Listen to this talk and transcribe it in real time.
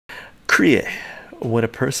Kriye, when a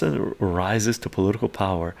person rises to political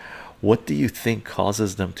power, what do you think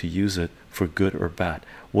causes them to use it for good or bad?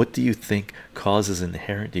 What do you think causes an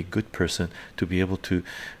inherently good person to be able to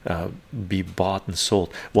be bought and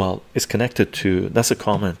sold? Well, it's connected to, that's a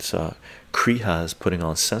comment Cree has putting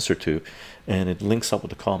on censor to, and it links up with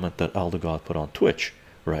the comment that Elder God put on Twitch,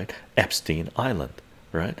 right? Epstein Island,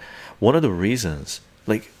 right? One of the reasons,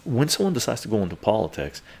 like when someone decides to go into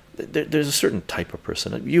politics, there's a certain type of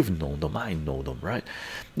person. You've known them, I know them, right?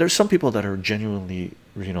 There's some people that are genuinely,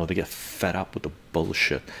 you know, they get fed up with the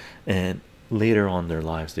bullshit, and later on in their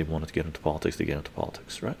lives they wanted to get into politics, they get into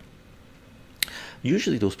politics, right?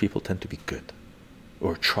 Usually those people tend to be good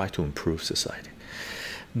or try to improve society.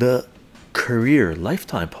 The career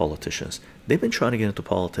lifetime politicians, they've been trying to get into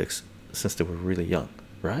politics since they were really young,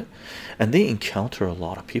 right? And they encounter a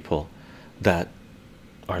lot of people that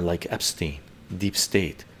are like Epstein, deep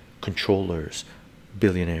state controllers,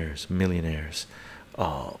 billionaires, millionaires,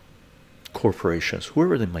 corporations,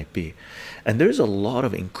 whoever they might be, and there's a lot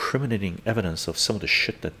of incriminating evidence of some of the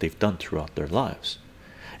shit that they've done throughout their lives.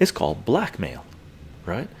 It's called blackmail,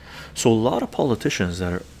 right? So a lot of politicians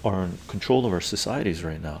that are in control of our societies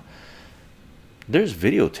right now, there's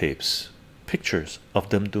videotapes, pictures of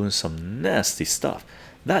them doing some nasty stuff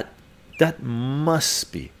that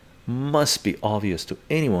must be obvious to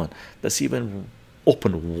anyone that's even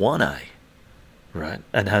opened one eye, right,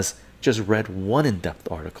 and has just read one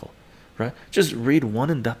in-depth article, right? Just read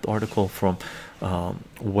one in-depth article from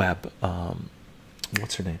Webb,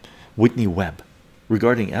 what's her name, Whitney Webb,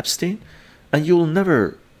 regarding Epstein, and you'll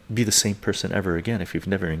never be the same person ever again if you've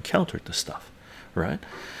never encountered this stuff, right?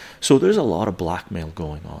 So there's a lot of blackmail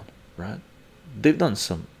going on, right? They've done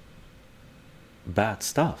some bad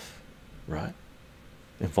stuff, right,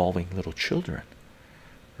 involving little children,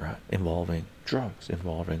 right, involving drugs,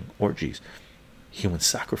 involving orgies, human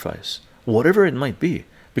sacrifice, whatever it might be,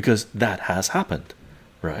 because that has happened,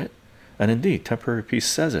 right? And indeed, temporary peace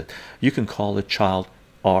says it. You can call it child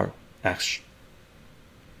RXPE,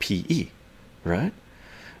 right?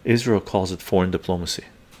 Israel calls it foreign diplomacy.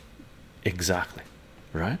 Exactly,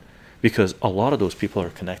 right? Because a lot of those people are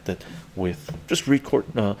connected with, just read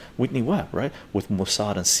Whitney Webb, right, with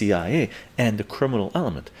Mossad and CIA and the criminal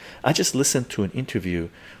element. I just listened to an interview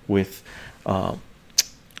with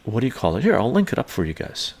what do you call it? Here, I'll link it up for you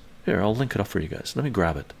guys. Here, I'll link it up for you guys. Let me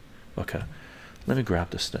grab it. Okay, let me grab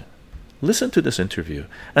this thing. Listen to this interview,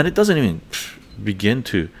 and it doesn't even begin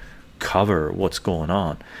to cover what's going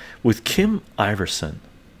on with Kim Iverson.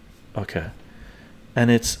 Okay, and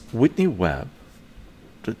it's Whitney Webb.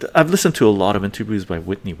 I've listened to a lot of interviews by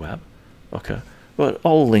Whitney Webb, okay, but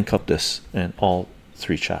I'll link up this in all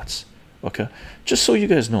three chats, okay, just so you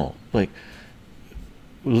guys know, like,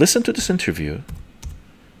 listen to this interview,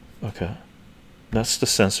 okay, that's the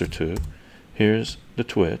censor too, here's the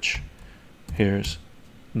Twitch, here's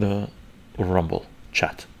the Rumble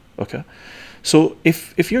chat, okay. So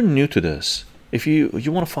if you're new to this, if you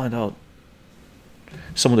want to find out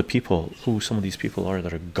some of the people, who some of these people are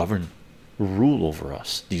that are governed, rule over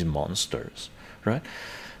us, these monsters, right,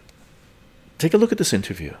 take a look at this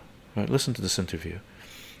interview, right, listen to this interview.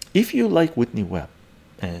 If you like Whitney Webb,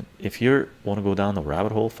 and if you want to go down the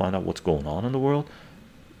rabbit hole, find out what's going on in the world,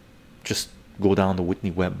 just go down the Whitney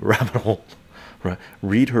Webb rabbit hole, right,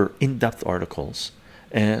 read her in-depth articles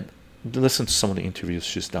and listen to some of the interviews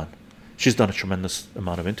she's done. She's done a tremendous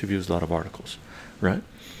amount of interviews, a lot of articles, right?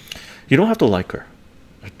 You don't have to like her.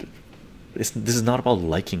 This is not about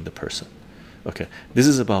liking the person, okay, this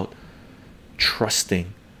is about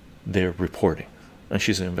trusting their reporting, and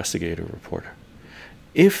she's an investigative reporter.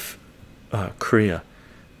 If Korea,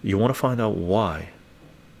 you want to find out why,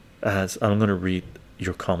 as I'm going to read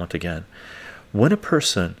your comment again, when a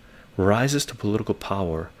person rises to political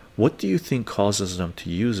power, what do you think causes them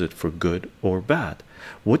to use it for good or bad?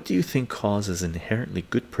 What do you think causes an inherently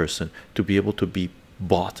good person to be able to be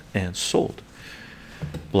bought and sold?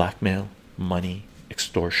 Blackmail, money,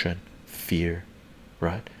 extortion, fear,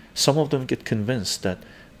 right? Some of them get convinced that,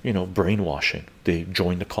 you know, brainwashing, they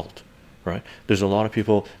join the cult, right? There's a lot of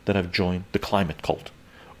people that have joined the climate cult.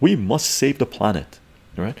 We must save the planet,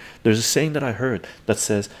 right? There's a saying that I heard that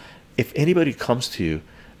says, if anybody comes to you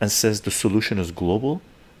and says the solution is global,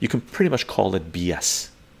 you can pretty much call it BS,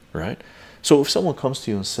 right? So if someone comes to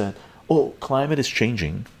you and said, oh, climate is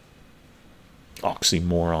changing,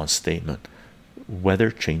 oxymoron statement, weather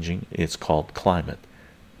changing, it's called climate.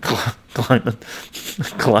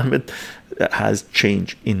 Climate has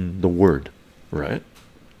change in the word, right?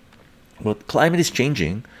 But climate is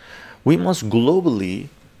changing, we must globally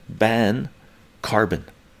ban carbon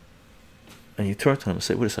and you turn to them and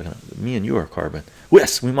say, wait a second, me and you are carbon.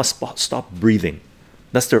 Yes, we must stop breathing.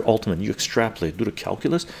 That's their ultimate. You extrapolate, do the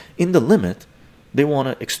calculus. In the limit, they want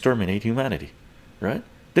to exterminate humanity, right?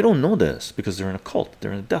 They don't know this because they're in a cult,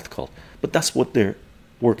 they're in a death cult, but that's what they're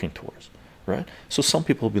working towards, right? So some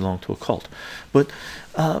people belong to a cult, but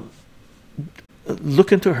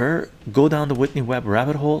look into her, go down the Whitney Webb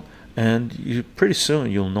rabbit hole, and you pretty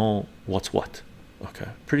soon you'll know what's what. Okay,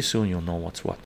 pretty soon you'll know what's what.